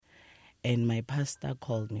And my pastor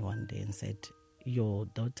called me one day and said, your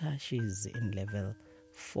daughter, she's in level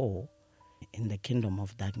 4 in the kingdom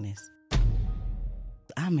of darkness.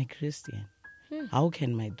 I'm a Christian. How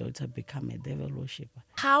can my daughter become a devil worshipper?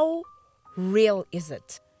 How real is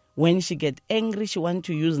it? When she gets angry, she wants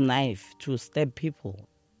to use knife to stab people.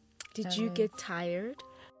 Did you get tired?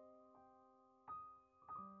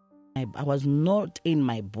 I was not in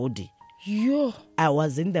my body. I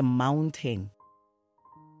was in the mountain.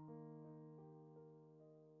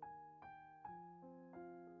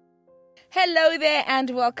 Hello there and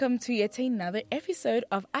welcome to yet another episode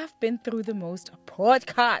of I've Been Through the Most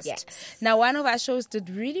podcast. Yes. Now, one of our shows did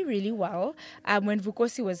really, really well when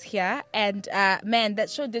Vukosi was here. And man, that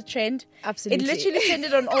show did trend. Absolutely. It literally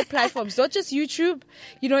trended on all platforms, not just YouTube.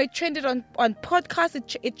 You know, it trended on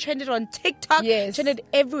podcasts. It trended on TikTok. Yes. It trended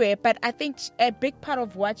everywhere. But I think a big part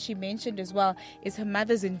of what she mentioned as well is her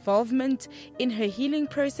mother's involvement in her healing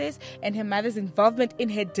process and her mother's involvement in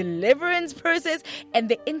her deliverance process. And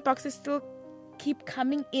the inboxes still keep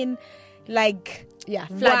coming in like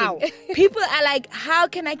flooding. wow. People are like, how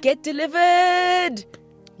can I get delivered?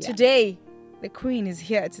 Today the queen is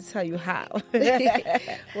here to tell you how.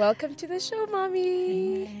 Welcome to the show,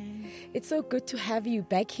 mommy. It's so good to have you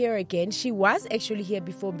back here again. She was actually here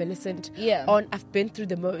before Millicent on I've Been Through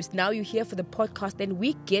the Most. Now you're here for the podcast, and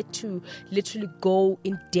we get to literally go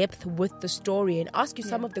in depth with the story and ask you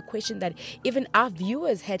some of the questions that even our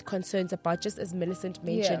viewers had concerns about, just as Millicent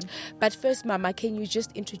mentioned. But first, Mama, can you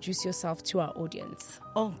just introduce yourself to our audience?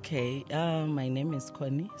 Okay, my name is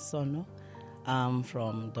TC Sono. I'm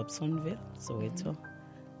from Dobsonville, Soweto.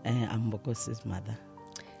 I'm Bokosi's mother.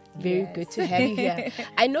 Very good to have you here.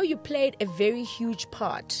 I know you played a very huge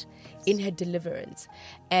part in her deliverance.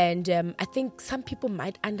 And I think some people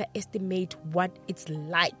might underestimate what it's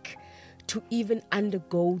like to even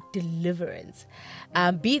undergo deliverance.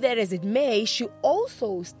 Be that as it may, she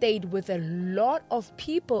also stayed with a lot of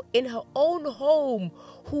people in her own home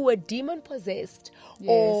who were demon-possessed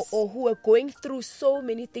or who were going through so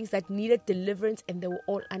many things that needed deliverance, and they were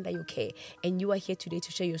all under your care. And you are here today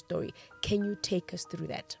to share your story. Can you take us through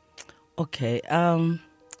that? Okay.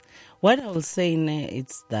 What I will say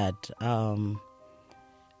is that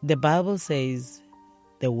the Bible says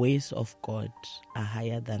the ways of God are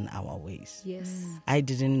higher than our ways. Yes. I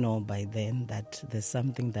didn't know by then that there's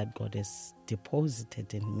something that God has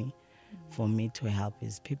deposited in me for me to help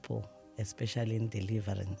his people, especially in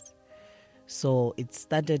deliverance. So it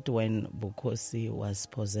started when Bukosi was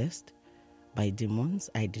possessed by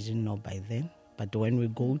demons. I didn't know by then. But when we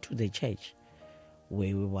go to the church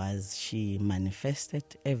where she manifested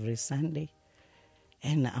every Sunday.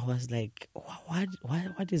 And I was like,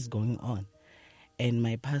 what is going on? And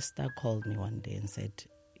my pastor called me one day and said,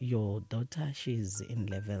 your daughter, she's in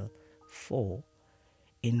level 4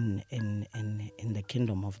 in the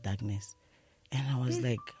kingdom of darkness. And I was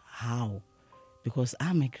like, how? Because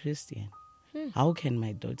I'm a Christian. How can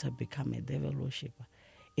my daughter become a devil worshipper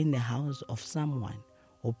in the house of someone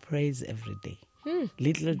who prays every day?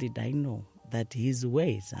 Little did I know that his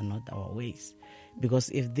ways are not our ways. Because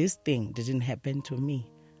if this thing didn't happen to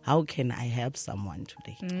me, how can I help someone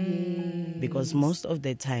today? Because most of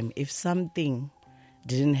the time, if something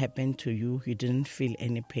didn't happen to you, you didn't feel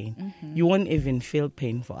any pain. You won't even feel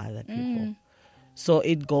pain for other people. So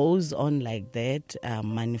it goes on like that,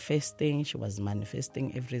 manifesting. She was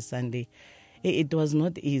manifesting every Sunday. It was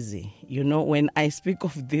not easy. You know, when I speak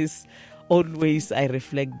of this, always I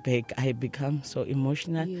reflect back. I become so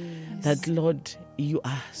emotional that, Lord, you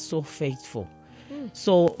are so faithful.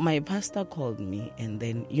 So my pastor called me, and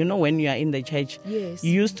then, you know, when you are in the church, you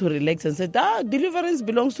used to relax and say, deliverance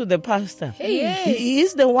belongs to the pastor. He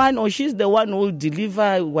is the one or she's the one who will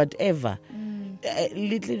deliver whatever.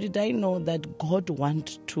 Little did I know that God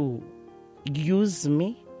wants to use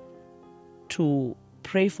me to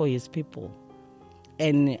pray for his people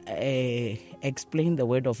and explain the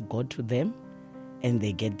word of God to them, and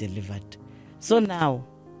they get delivered. So now,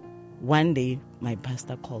 one day, my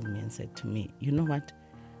pastor called me and said to me, you know what?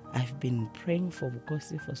 I've been praying for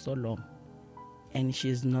Vukosi for so long, and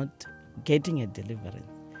she's not getting a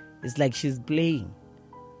deliverance. It's like she's playing.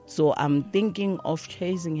 So I'm thinking of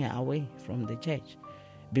chasing her away from the church,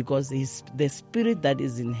 because the spirit that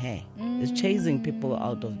is in her is chasing people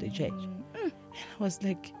out of the church. And I was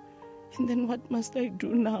like, and then what must I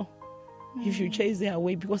do now? If you chase her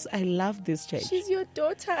away, because I love this church. She's your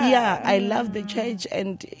daughter. Yeah, I love the church,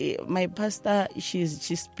 and my pastor, she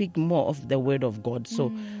speak more of the word of God.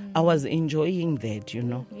 So I was enjoying that, you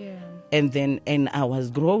know. Yeah. And I was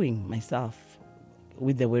growing myself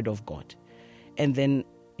with the word of God. And then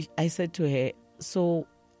I said to her, so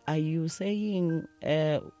are you saying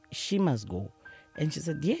she must go. And she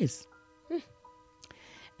said, yes.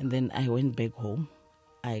 And then I went back home.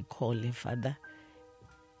 I called her father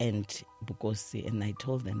and I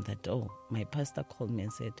told them that, my pastor called me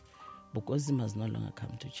and said, Bukosi must no longer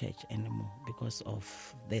come to church anymore because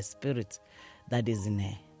of the spirit that is in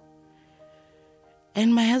her.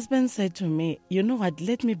 And my husband said to me, you know what,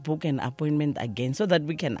 let me book an appointment again so that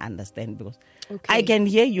we can understand, because I can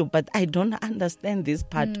hear you, but I don't understand this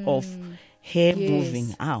part of her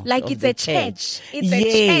moving out. Like it's a church. It's a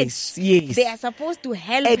church. Yes. They are supposed to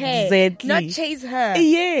help her, not chase her.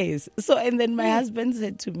 Yes. So, and then my husband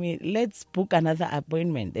said to me, let's book another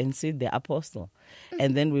appointment and see the apostle.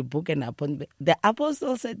 And then we book an appointment. The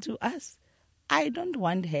apostle said to us, I don't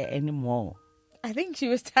want her anymore. I think she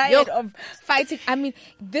was tired of fighting. I mean,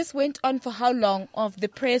 this went on for how long of the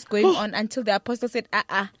prayers going on until the apostle said,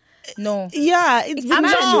 no. Yeah, it's been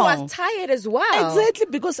she long. was tired as well. Exactly,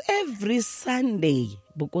 because every Sunday,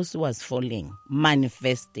 because she was falling,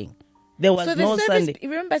 manifesting. There was no Sunday.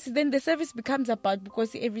 Remember, then the service becomes about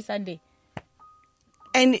because every Sunday.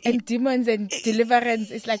 And demons and deliverance,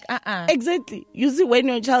 it's like, Exactly. You see, when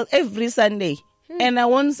your child, every Sunday, and I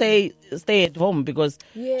won't say stay at home because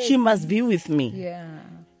she must be with me. Yeah.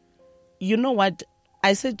 You know what?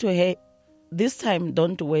 I said to her, this time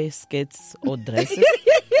don't wear skirts or dresses.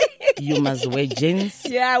 You must wear jeans.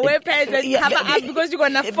 Yeah, wear pants and cover up because you're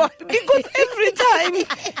going to fall. Because every time,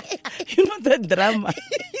 you know the drama.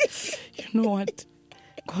 You know what?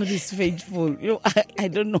 God is faithful. I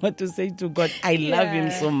don't know what to say to God. I love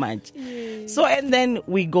him so much. So, and then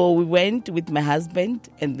we went with my husband,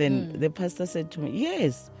 and then the pastor said to me,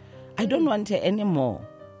 yes, I don't want her anymore.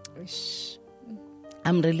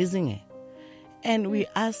 I'm releasing her. And we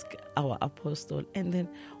ask our apostle, and then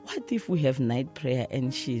what if we have night prayer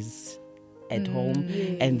and she's at home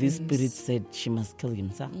and this spirit said she must kill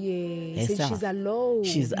himself? Yes, and she's alone.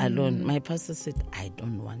 She's alone. My pastor said, I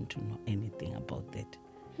don't want to know anything about that.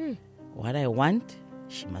 What I want,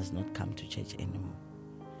 she must not come to church anymore.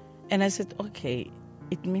 And I said, okay,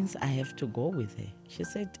 it means I have to go with her. She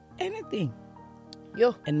said, anything.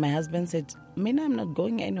 And my husband said, Mina, I'm not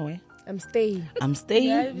going anywhere. I'm staying.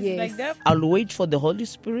 Yes. Like that. I'll wait for the Holy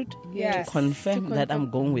Spirit to confirm that I'm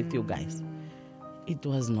going with you guys. It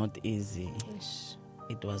was not easy.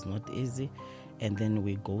 It was not easy. And then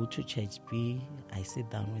we go to church B. I sit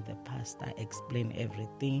down with the pastor, explain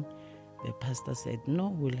everything. The pastor said, no,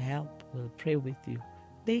 we'll help. We'll pray with you.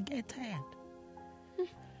 They get tired.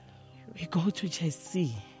 We go to church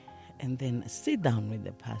C and then sit down with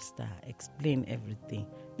the pastor, explain everything.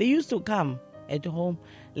 They used to come at home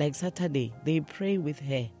like Saturday. They pray with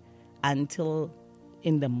her until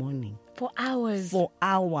in the morning. For hours. It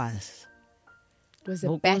was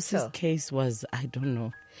a battle. His case was, I don't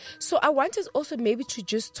know. So I wanted also maybe to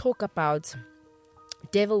just talk about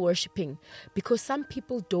devil worshipping, because some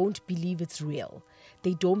people don't believe it's real.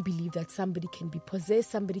 They don't believe that somebody can be possessed,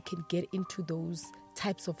 somebody can get into those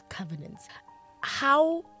types of covenants.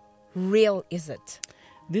 How real is it?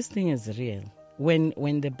 This thing is real.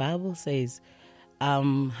 When the Bible says,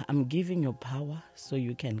 I'm giving you power so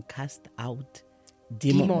you can cast out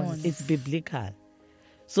demons. It's biblical.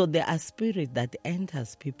 So there are spirits that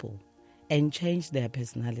enters people and change their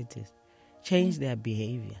personalities, change their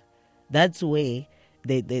behavior. That's where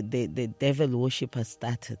the devil worshipper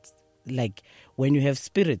started. Like when you have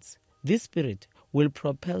spirits, this spirit will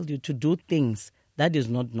propel you to do things that is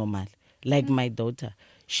not normal. Like my daughter,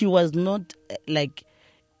 she was not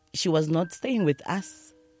staying with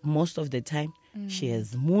us most of the time. She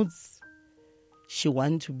has moods. She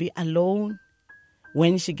wants to be alone.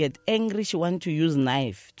 When she gets angry, she wants to use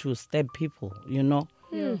knife to stab people,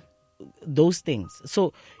 those things.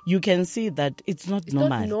 So you can see that it's not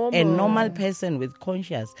normal. A normal person with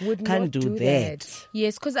conscience can't do that.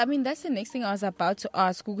 Yes, because that's the next thing I was about to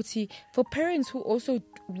ask, Guguti. For parents who also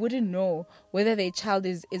wouldn't know whether their child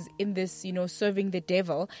is in this, serving the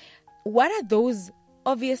devil, what are those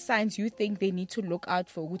obvious signs you think they need to look out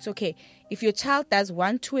for? It's okay, if your child does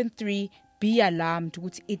 1, 2, and 3, be alarmed.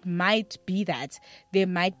 It might be that they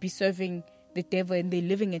might be serving the devil and they're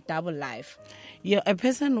living a double life. Yeah, a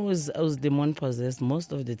person who's demon possessed,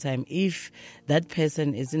 most of the time, if that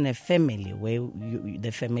person is in a family where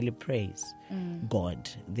the family prays God,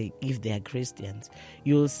 if they are Christians,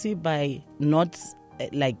 you'll see by not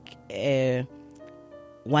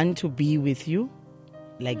want to be with you.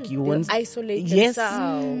 Like you want isolate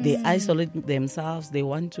themselves. Yes, they isolate themselves. They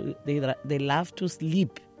want to. They love to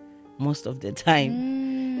sleep most of the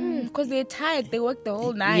time because they're tired. They work the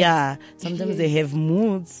whole night. Yeah, sometimes they have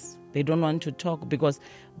moods. They don't want to talk because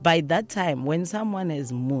by that time, when someone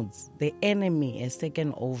has moods, the enemy has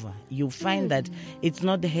taken over. You find that it's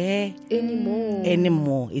not her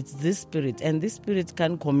anymore. It's this spirit. And this spirit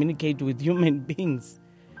can communicate with human beings,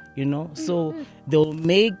 you know. So they'll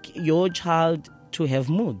make your child to have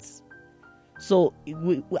moods. So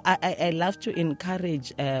I love to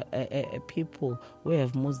encourage people who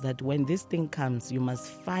have moods that when this thing comes, you must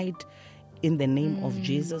fight in the name of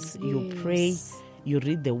Jesus. You pray, you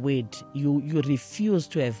read the word, you refuse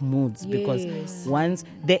to have moods, because once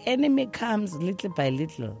the enemy comes little by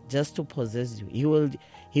little just to possess you,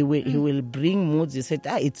 he will bring moods. You said,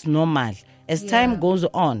 it's normal. As time goes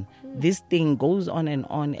on, this thing goes on,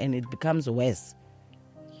 and it becomes worse.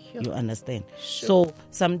 You understand? Sure. So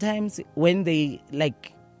sometimes when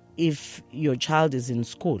if your child is in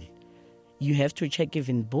school, you have to check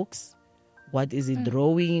even books. What is he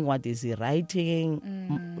drawing? What is he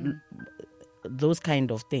writing? Those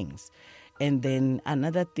kind of things. And then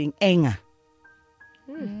another thing, anger.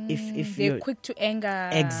 If they're you're quick to anger.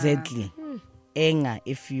 Exactly. Anger.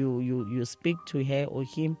 If you speak to her or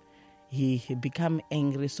him, he become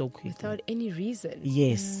angry so quickly. Without any reason.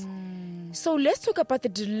 Yes. So let's talk about the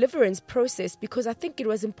deliverance process, because I think it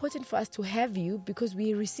was important for us to have you, because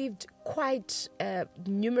we received quite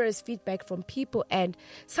numerous feedback from people, and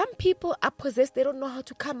some people are possessed. They don't know how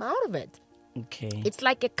to come out of it. Okay. It's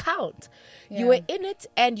like a cult. Yeah. You were in it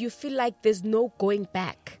and you feel like there's no going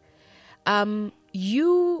back.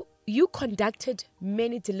 You conducted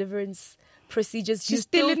many deliverance procedures. She's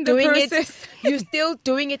still in the process. You're still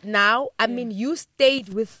doing it now. I mean, you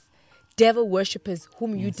stayed with devil worshippers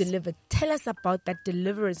whom you delivered. Tell us about that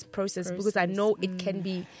deliverance process, because I know it can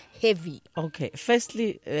be heavy. Okay.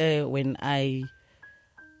 Firstly, when I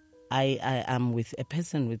am with a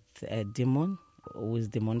person with a demon who is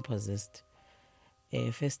demon possessed,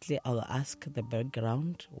 firstly I'll ask the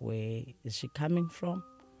background. Where is she coming from?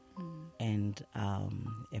 And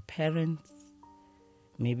a parents.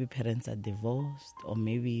 Maybe parents are divorced, or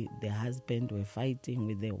maybe the husband were fighting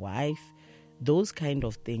with the wife. Those kind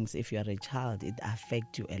of things, if you are a child, it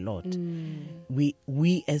affects you a lot.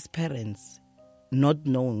 We as parents, not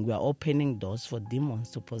knowing, we are opening doors for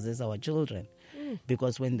demons to possess our children.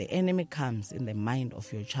 Because when the enemy comes in the mind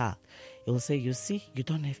of your child, he will say, you see, you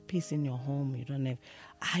don't have peace in your home.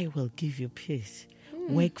 I will give you peace.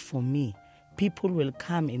 Work for me. People will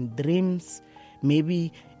come in dreams.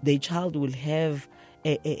 Maybe the child will have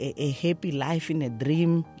a happy life in a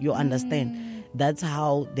dream. You understand? That's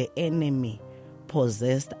how the enemy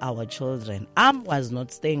possessed our children. Was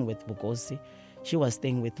not staying with Bukosi. She was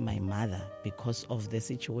staying with my mother because of the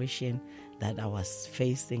situation that I was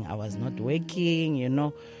facing. I was not working, you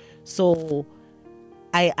know. So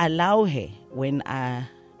I allow her where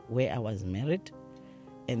I was married,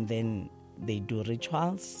 and then they do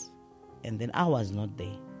rituals, and then I was not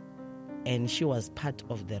there. And she was part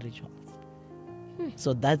of the rituals.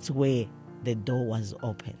 So that's where the door was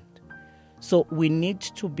opened. So we need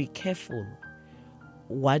to be careful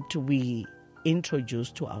what we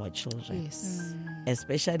introduce to our children. Yes.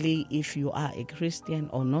 Especially if you are a Christian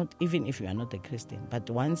or not, even if you are not a Christian. But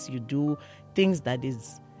once you do things that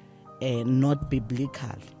is not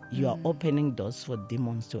biblical, you are opening doors for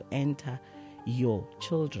demons to enter your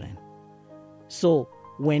children. So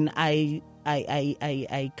when I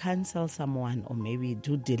counsel someone, or maybe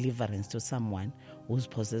do deliverance to someone who's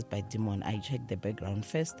possessed by demon, I check the background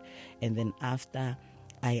first, and then after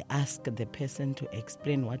I ask the person to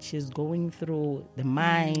explain what she's going through, the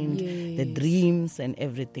mind, the dreams and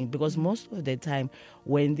everything. Because most of the time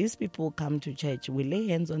when these people come to church, we lay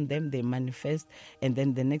hands on them, they manifest, and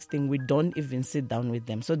then the next thing, we don't even sit down with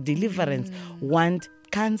them. So deliverance want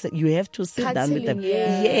cancer. You have to sit down with them.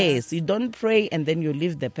 Yes. You don't pray and then you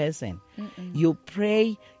leave the person. You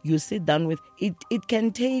pray, you sit down with it. It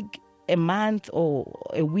can take a month or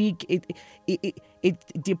a week.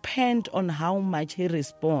 It depends on how much he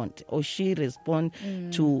respond or she respond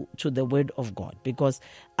to the word of God. Because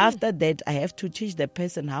after that, I have to teach the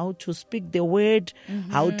person how to speak the word,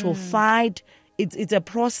 how to fight. It's a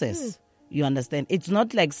process. You understand? It's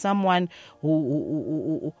not like someone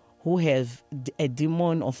who have a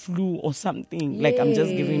demon or flu or something. Like, I'm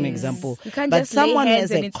just giving an example. But someone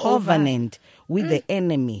has a covenant with the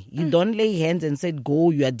enemy. You don't lay hands and say,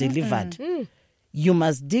 go, you are delivered. You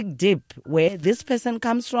must dig deep where this person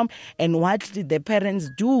comes from and what did the parents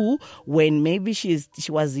do when maybe she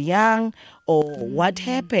was young, or what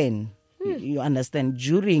happened. You understand?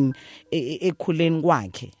 During ekhuleni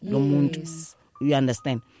kwakhe lo muntu. You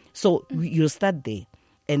understand? So you start there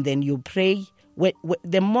and then you pray.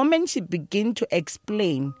 The moment she begin to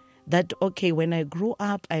explain that, okay, when I grew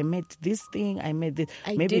up, I met this thing, I met this.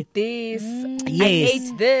 I maybe did this. Yes. I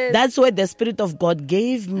ate this. That's where the Spirit of God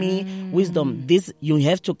gave me wisdom. This, you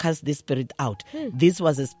have to cast this spirit out. This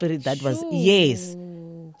was a spirit that was, yes.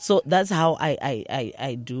 So that's how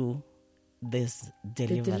I do this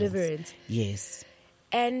deliverance. The deliverance. Yes.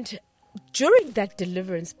 And during that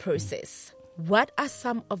deliverance process, what are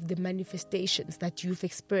some of the manifestations that you've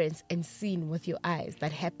experienced and seen with your eyes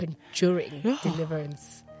that happened during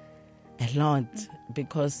deliverance? A lot,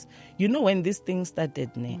 because when this thing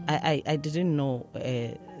started, I didn't know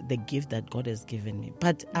the gift that God has given me.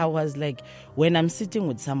 But I was like, when I'm sitting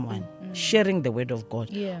with someone, sharing the word of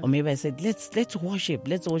God, or maybe I said, let's worship.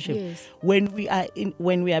 Yes. When we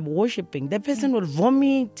are worshiping, the person will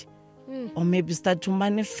vomit, or maybe start to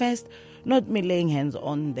manifest. Not me laying hands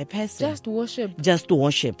on the person. Just worship. Just to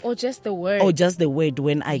worship. Or just the word. Or just the word.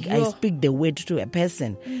 When I speak the word to a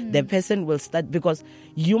person, the person will start, because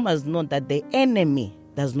you must know that the enemy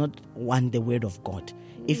does not want the word of God.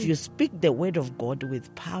 If you speak the word of God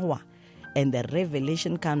with power, and the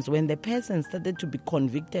revelation comes, when the person started to be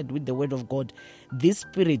convicted with the word of God, this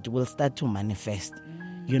spirit will start to manifest.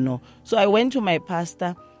 So I went to my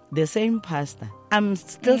pastor, the same pastor. I'm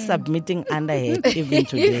still submitting under her even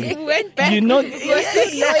today. You went back. Yeah,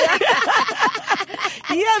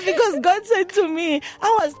 because God said to me,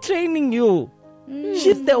 I was training you.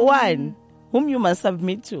 She's the one whom you must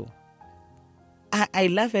submit to. I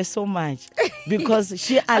love her so much because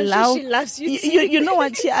she allows. She loves you too. You know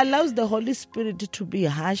what? She allows the Holy Spirit to be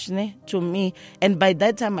harsh to me. And by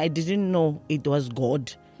that time, I didn't know it was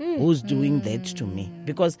God who's doing that to me.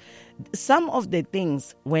 Because some of the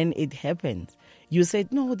things, when it happens, you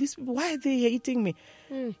said, no, these people, why are they hating me?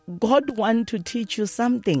 God wants to teach you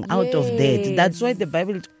something out of that. That's why the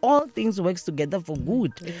Bible, all things works together for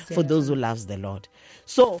good for those who loves the Lord.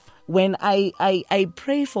 So when I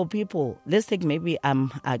pray for people, let's take maybe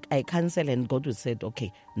I cancel, and God will say,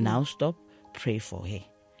 okay, now stop, pray for her.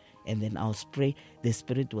 And then I'll pray, the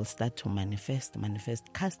Spirit will start to manifest,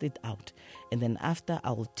 cast it out. And then after,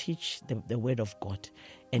 I'll teach the word of God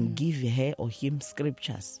and give her or him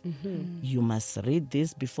scriptures. You must read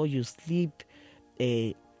this before you sleep.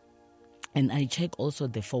 And I check also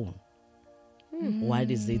the phone.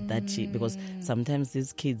 What is it that because sometimes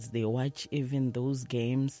these kids, they watch even those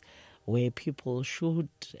games where people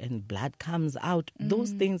shoot and blood comes out.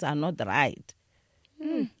 Those things are not right.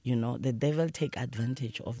 The devil take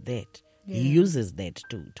advantage of that. He uses that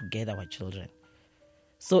to get our children.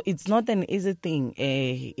 So it's not an easy thing.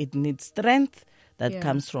 It needs strength that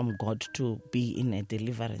comes from God to be in a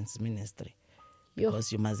deliverance ministry.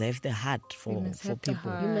 Because you must have the heart for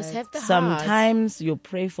people. You must have the heart. Sometimes you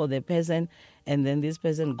pray for the person, and then this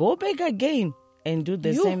person go back again and do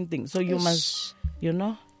the same thing. So you must,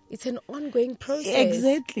 It's an ongoing process.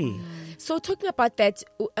 Exactly. So talking about that,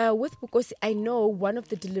 with Bukosi, I know one of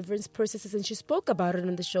the deliverance processes, and she spoke about it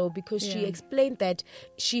on the show, because she explained that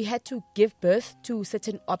she had to give birth to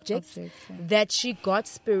certain objects that she got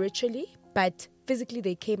spiritually, but physically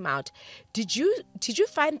they came out. Did you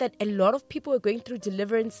find that a lot of people who were going through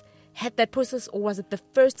deliverance had that process, or was it the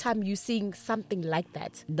first time you seeing something like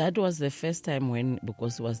that? That was the first time when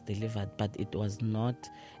Bukosi was delivered, but it was not.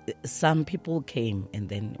 Some people came and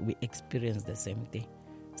then we experienced the same thing.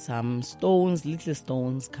 Some little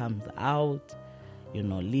stones comes out,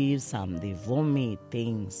 leaves, some they vomit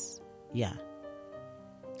things. Yeah.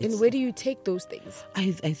 And where do you take those things?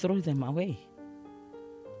 I throw them away.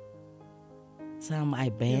 Some I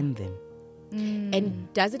burn them.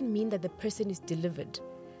 And doesn't mean that the person is delivered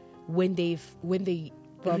when they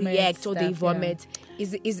Vomit react or stuff, they vomit.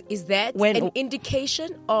 Is that an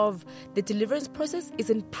indication of the deliverance process is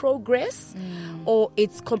in progress, or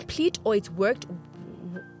it's complete, or it's worked?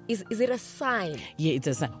 Is it a sign? Yeah, it's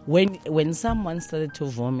a sign. When someone started to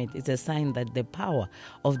vomit, it's a sign that the power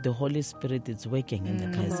of the Holy Spirit is working in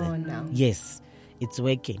the person. Come on now. Yes, it's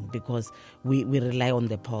working, because we rely on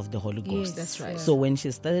the power of the Holy Ghost. Yes, that's right. So when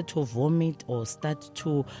she started to vomit or start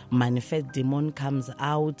to manifest, demon comes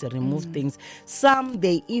out, remove things. Some,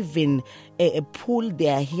 they even pull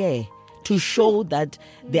their hair to show that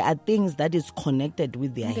there are things that is connected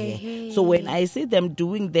with their hair. So when I see them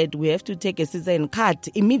doing that, we have to take a scissor and cut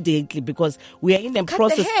immediately, because we are in a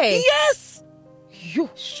process. The hair? Yes.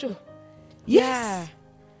 Sure. Yes. Yeah.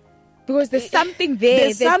 Because there's something there.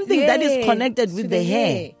 There's something that is connected with to the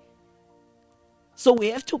hair. So we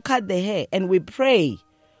have to cut the hair, and we pray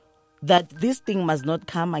that this thing must not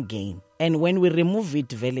come again. And when we remove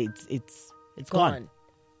it, it's gone.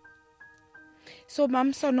 So,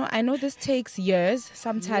 Mom Sono, I know this takes years,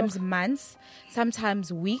 sometimes months,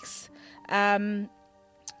 sometimes weeks.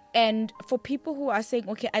 And for people who are saying,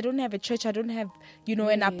 okay, I don't have a church, I don't have,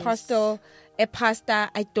 an apostle, a pastor,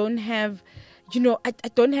 I don't have, I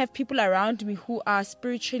don't have people around me who are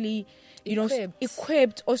spiritually,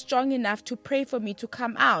 equipped or strong enough to pray for me to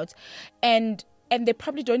come out. And they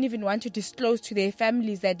probably don't even want to disclose to their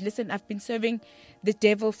families that, listen, I've been serving the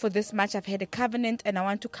devil for this much, I've had a covenant and I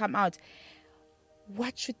want to come out.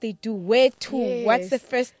 What should they do? Where to? Yes. What's the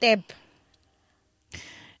first step?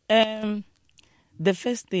 The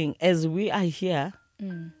first thing, as we are here,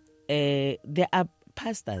 there are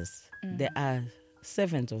pastors, there are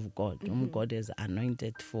servants of God, whom God has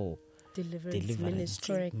anointed for deliverance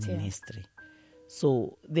ministry.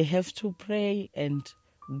 So they have to pray and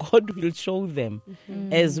God will show them.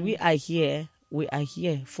 As we are here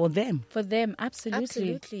for them. For them, absolutely.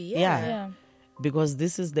 Absolutely, Yeah. Because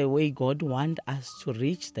this is the way God wants us to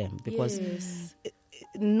reach them. Because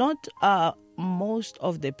not most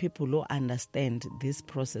of the people who understand this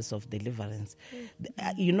process of deliverance.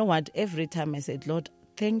 You know what? Every time I said, Lord,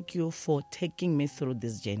 thank you for taking me through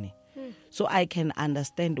this journey. So I can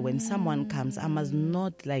understand when someone comes, I must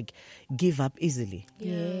not give up easily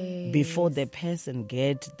before the person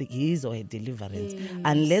get his or her deliverance.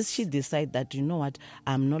 Unless she decide that, you know what,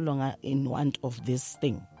 I'm no longer in want of this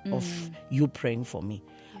thing of you praying for me.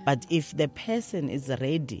 But if the person is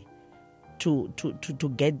ready to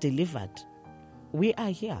get delivered, we are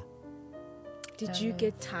here. Did you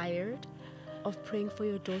get tired of praying for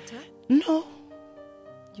your daughter? No.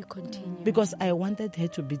 You continue. Because I wanted her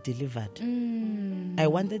to be delivered. I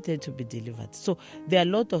wanted her to be delivered. So there are a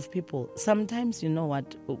lot of people. Sometimes, you know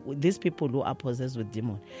what, these people who are possessed with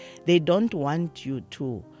demon, they don't want you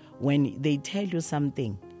to, when they tell you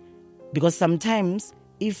something, because sometimes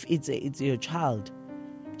if it's your child,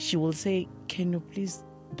 she will say, can you please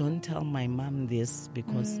don't tell my mom this,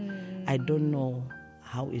 because I don't know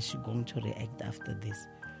how is she going to react after this.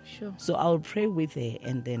 Sure. So I'll pray with her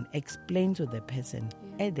and then explain to the person,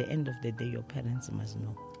 at the end of the day, your parents must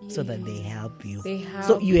know, so that they help you.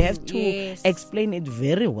 So you have to explain it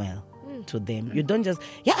very well to them. You don't just,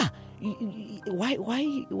 why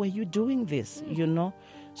were you doing this,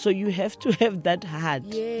 So you have to have that heart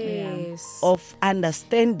of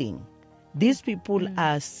understanding. These people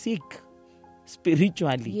are sick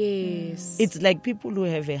spiritually. Yes. It's like people who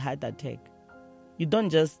have a heart attack. You don't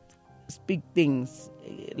just speak things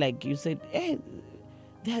like you said, hey,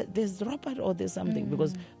 there's Robert or there's something,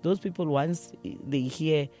 because those people, once they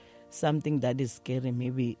hear something that is scary,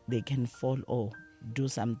 maybe they can fall or do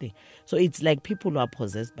something. So it's like people who are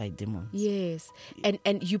possessed by demons. Yes.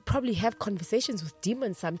 And you probably have conversations with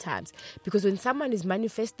demons sometimes, because when someone is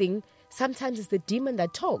manifesting, sometimes it's the demon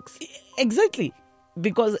that talks. Exactly.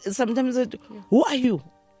 Because sometimes who are you?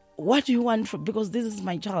 What do you want from? Because this is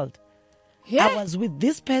my child. Yeah. I was with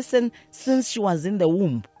this person since she was in the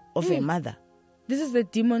womb of her mother. This is the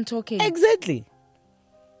demon talking. Exactly.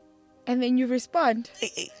 And then you respond.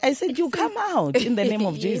 I said, you come out in the name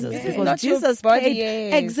of Jesus. This is Because not your Jesus body, paid.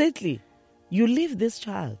 yes. Exactly. You leave this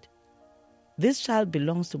child. This child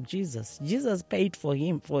belongs to Jesus. Jesus paid for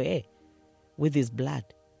her with his blood.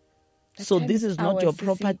 So time this is is not your ours, sissy.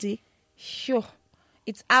 property. Sure.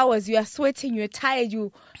 It's ours. You are sweating. You're tired.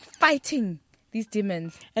 You're fighting these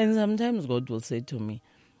demons. And sometimes God will say to me,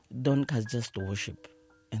 Donkas, just worship.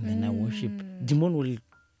 And then I worship. Demon will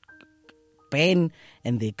burn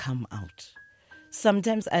and they come out.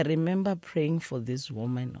 Sometimes I remember praying for this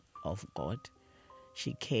woman of God.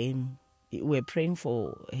 She came. We were praying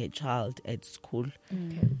for her child at school.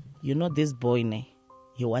 Okay. You know this boy,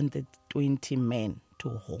 he wanted 20 men to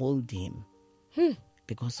hold him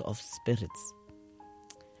because of spirits.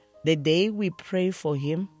 The day we prayed for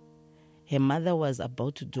him, her mother was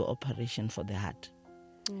about to do operation for the heart.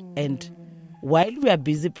 And while we are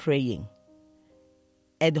busy praying,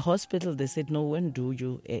 at the hospital they said, no, when do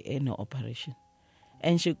you any operation?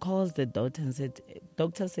 And she calls the doctor and said,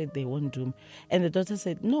 doctor said they won't do. And the doctor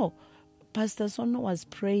said, no, Pastor Sono was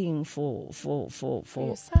praying for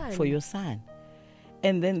your son.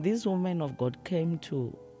 And then this woman of God came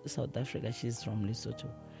to South Africa. She's from Lesotho.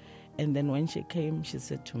 And then when she came, she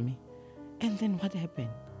said to me, and then what happened?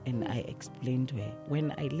 And I explained to her.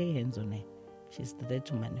 When I lay hands on her, she started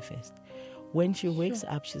to manifest. When she wakes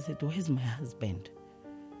up, she said, where's my husband?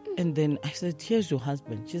 And then I said, here's your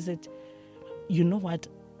husband. She said, you know what?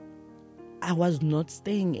 I was not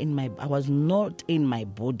in my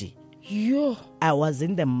body. I was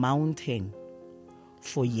in the mountain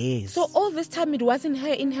for years. So all this time it wasn't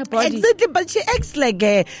her in her body. Exactly, but she acts like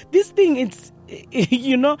her. This thing, it's,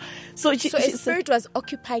 So a spirit was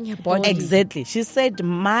occupying her body. Exactly. She said,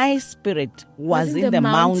 my spirit was in the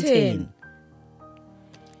mountain.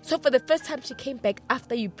 So for the first time, she came back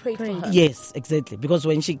after you prayed for her. Yes, exactly. Because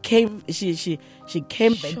when she came, she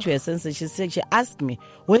came back to her senses. She asked me,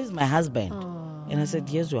 "Where's my husband?" And I said,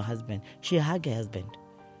 "Here's your husband." She hugged her husband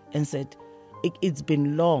and said, "It's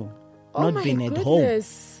been long, not been at home."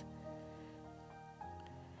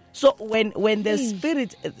 So when the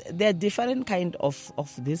spirit, there are different kind of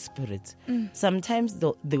these spirits. Sometimes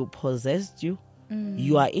they'll possess you.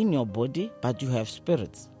 You are in your body, but you have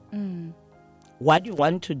spirits. What you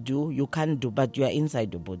want to do, you can't do, but you are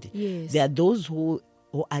inside your body. Yes. There are those who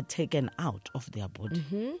are taken out of their body.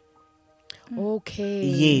 Okay.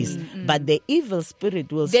 Yes, but the evil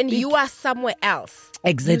spirit will Then speak. you are somewhere else.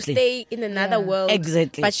 Exactly. You stay in another world.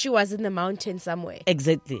 Exactly. But she was in the mountain somewhere.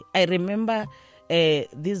 Exactly. I remember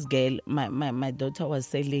this girl, my daughter was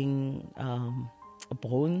selling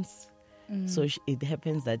bones. So it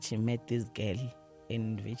happens that she met this girl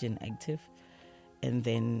in Vision Active. And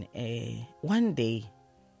then one day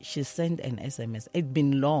she sent an SMS. It'd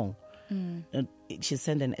been long. She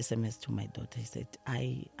sent an SMS to my daughter. She said,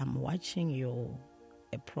 I am watching your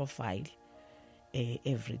profile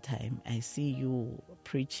every time. I see you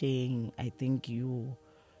preaching. I think you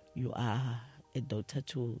are a daughter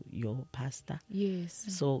to your pastor. Yes.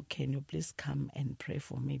 So can you please come and pray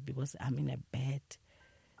for me because I'm in a bad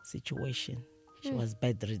situation. She was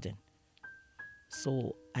bedridden.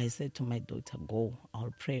 So I said to my daughter, go,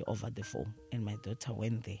 I'll pray over the phone. And my daughter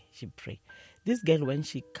went there. She prayed. This girl, when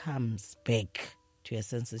she comes back to her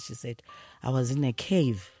senses, she said, I was in a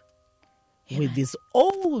cave with this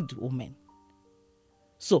old woman.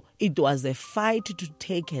 So it was a fight to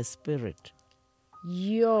take her spirit.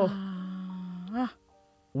 Yo.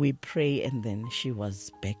 We pray and then she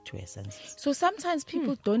was back to her senses. So sometimes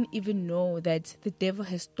people don't even know that the devil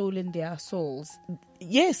has stolen their souls.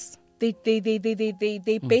 Yes. They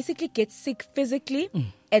basically get sick physically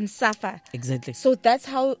and suffer. Exactly. So that's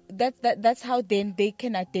how that's how then they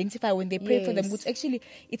can identify when they pray for them, which actually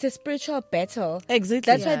it's a spiritual battle.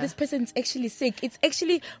 Exactly. That's why this person's actually sick. It's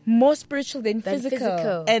actually more spiritual than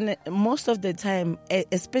physical. And most of the time,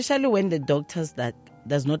 especially when the doctors that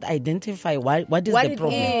does not identify what is the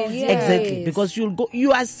problem. Exactly. Because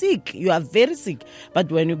you are sick. You are very sick.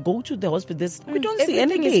 But when you go to the hospital, we don't see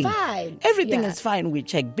anything. Everything is fine. Everything is fine. We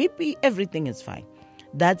check BP, everything is fine.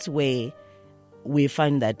 That's where we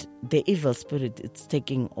find that the evil spirit is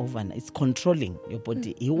taking over and it's controlling your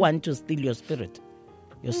body. He wants to steal your spirit,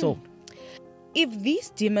 your soul. If these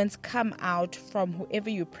demons come out from whoever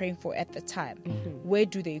you're praying for at the time, where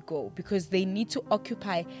do they go? Because they need to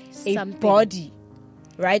occupy a body,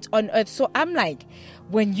 right, on earth. So I'm like,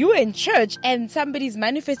 when you're in church and somebody's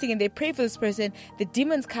manifesting and they pray for this person, the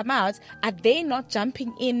demons come out, are they not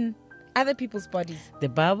jumping in other people's bodies? The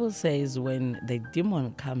Bible says when the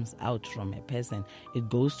demon comes out from a person, it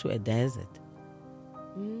goes to a desert.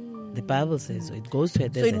 The Bible says so. It goes to a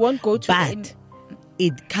desert. So it won't go to but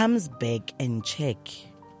it comes back and check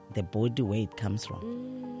the body where it comes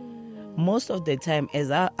from. Most of the time,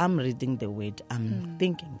 as I'm reading the word, I'm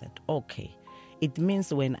thinking that, okay, it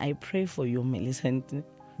means when I pray for you, Millicent,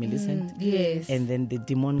 yes, and then the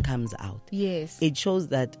demon comes out. Yes. It shows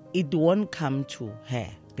that it won't come to her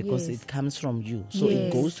because it comes from you. So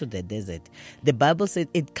it goes to the desert. The Bible said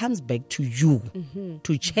it comes back to you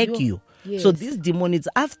to check you. Yes. So this demon is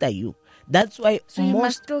after you. That's why So you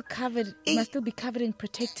must still be covered and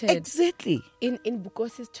protected. Exactly. In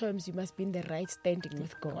Bukosi's terms, you must be in the right standing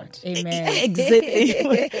with God. Amen.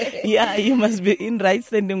 Exactly. Yeah, you must be in right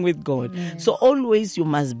standing with God. So always you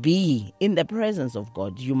must be in the presence of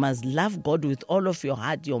God. You must love God with all of your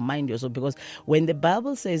heart, your mind, your soul. Because when the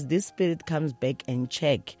Bible says this spirit comes back and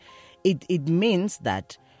check, it means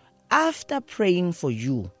that after praying for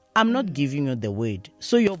you, I'm not giving you the word.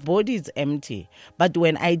 So your body is empty. But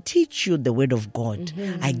when I teach you the word of God,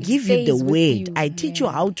 I give you the word. I teach you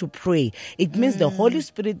how to pray. It means the Holy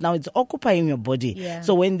Spirit now is occupying your body. Yeah.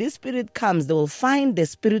 So when this spirit comes, they will find the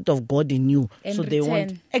Spirit of God in you. And so they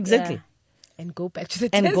want return. exactly. Yeah. And go back to the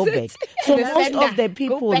And desert. go back. So The most sender. of the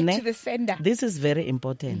people, Go back to the sender. this is very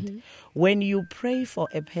important. When you pray for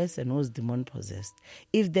a person who's demon possessed,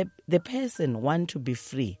 if the person want to be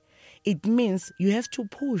free, it means you have to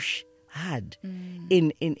push hard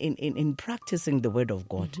in practicing the word of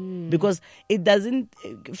God, because it doesn't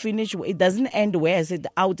end where I said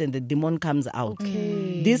out and the demon comes out.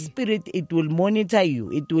 This spirit, it will monitor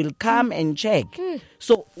you, it will come and check.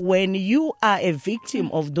 So when you are a victim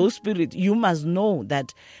of those spirits, you must know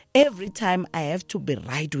that every time I have to be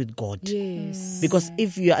right with God. Yes. Because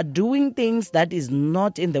if you are doing things that is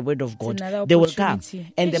not in the word of God, another they will come.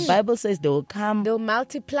 opportunity. And the Bible says they will come. They'll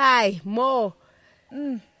multiply more.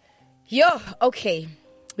 Yo, okay.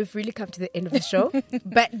 we've really come to the end of the show.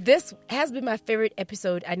 But this has been my favorite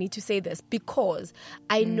episode. I need to say this because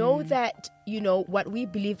I know that, what we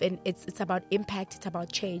believe in, it's about impact, it's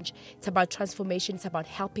about change, it's about transformation, it's about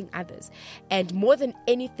helping others. And more than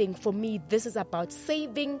anything, for me, this is about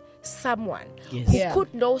saving someone who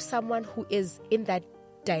could know someone who is in that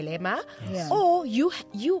dilemma, or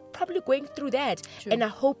you probably going through that. True. And I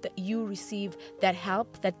hope that you receive that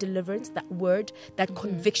help, that deliverance, that word, that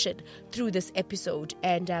conviction through this episode.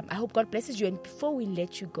 And I hope God blesses you. And before we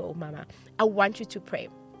let you go, Mama, I want you to pray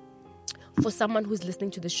for someone who's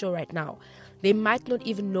listening to the show right now. They might not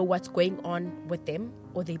even know what's going on with them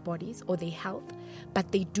or their bodies or their health,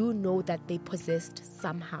 but they do know that they possessed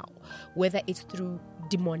somehow, whether it's through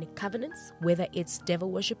demonic covenants, whether it's devil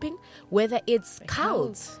worshipping, whether it's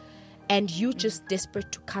cults, and you just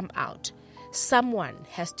desperate to come out. Someone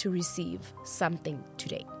has to receive something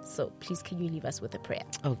today. So please, can you leave us with a prayer?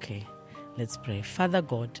 Okay, let's pray. Father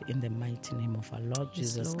God, in the mighty name of our Lord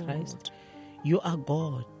Jesus Christ, you are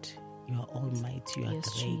God. You are almighty. You are great.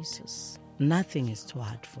 Jesus. Nothing is too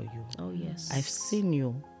hard for you. Oh, yes. I've seen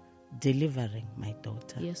you delivering my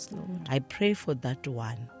daughter. Yes, Lord. I pray for that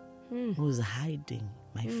one who's hiding,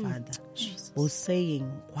 my Father, Jesus. who's saying,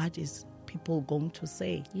 what is people going to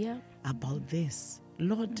say about this?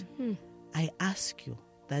 Lord, I ask you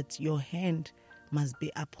that your hand must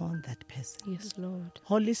be upon that person. Yes, Lord.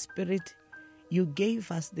 Holy Spirit, you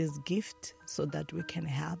gave us this gift so that we can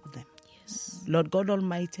help them. Yes. Lord God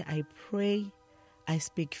Almighty, I pray, I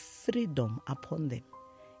speak freedom upon them.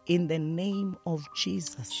 In the name of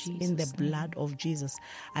Jesus, in the blood of Jesus,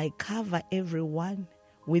 I cover everyone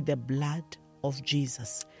with the blood of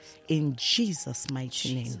Jesus. In Jesus'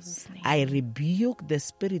 mighty name, I rebuke the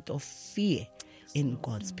spirit of fear in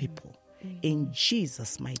God's people. In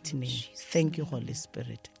Jesus' mighty name. Thank you, Holy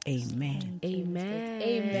Spirit. Amen. Amen.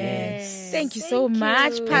 Yes. Thank you so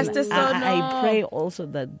much, Pastor Sono. I pray also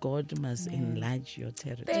that God must enlarge your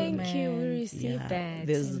territory. Thank you. We receive that.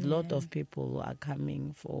 There's a lot of people who are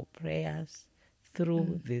coming for prayers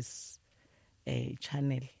through this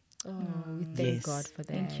channel. Oh, we thank God for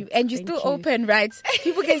that. Thank you. And you're still open, right?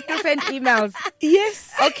 People can still send emails.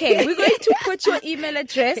 Yes. Okay, we're going to put your email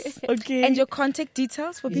address okay. and your contact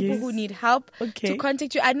details for people who need help okay. to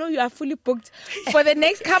contact you. I know you are fully booked for the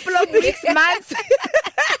next couple of weeks, months.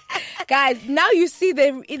 Guys, now you see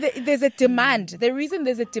there's a demand. The reason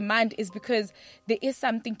there's a demand is because there is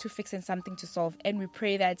something to fix and something to solve. And we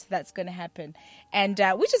pray that that's going to happen. And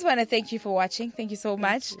we just want to thank you for watching. Thank you so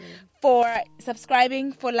much for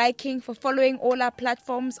subscribing, for liking, for following all our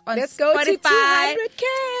platforms on Let's Spotify. Go to 200K.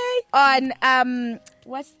 On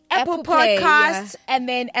Apple Podcasts, and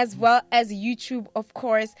then as well as YouTube, of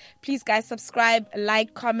course. Please, guys, subscribe,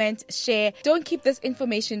 like, comment, share. Don't keep this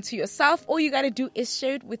information to yourself. All you got to do is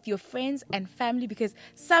share it with your friends and family because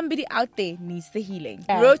somebody out there needs the healing.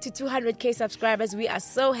 Road to 200K subscribers. We are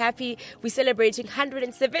so happy. We're celebrating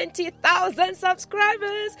 170,000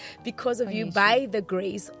 subscribers because of you, by the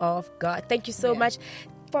grace of God. Thank you so much.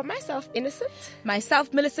 For myself, Innocent.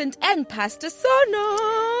 Myself, Millicent, and Pastor Sono.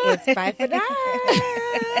 It's bye for now.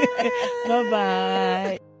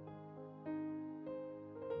 Bye-bye.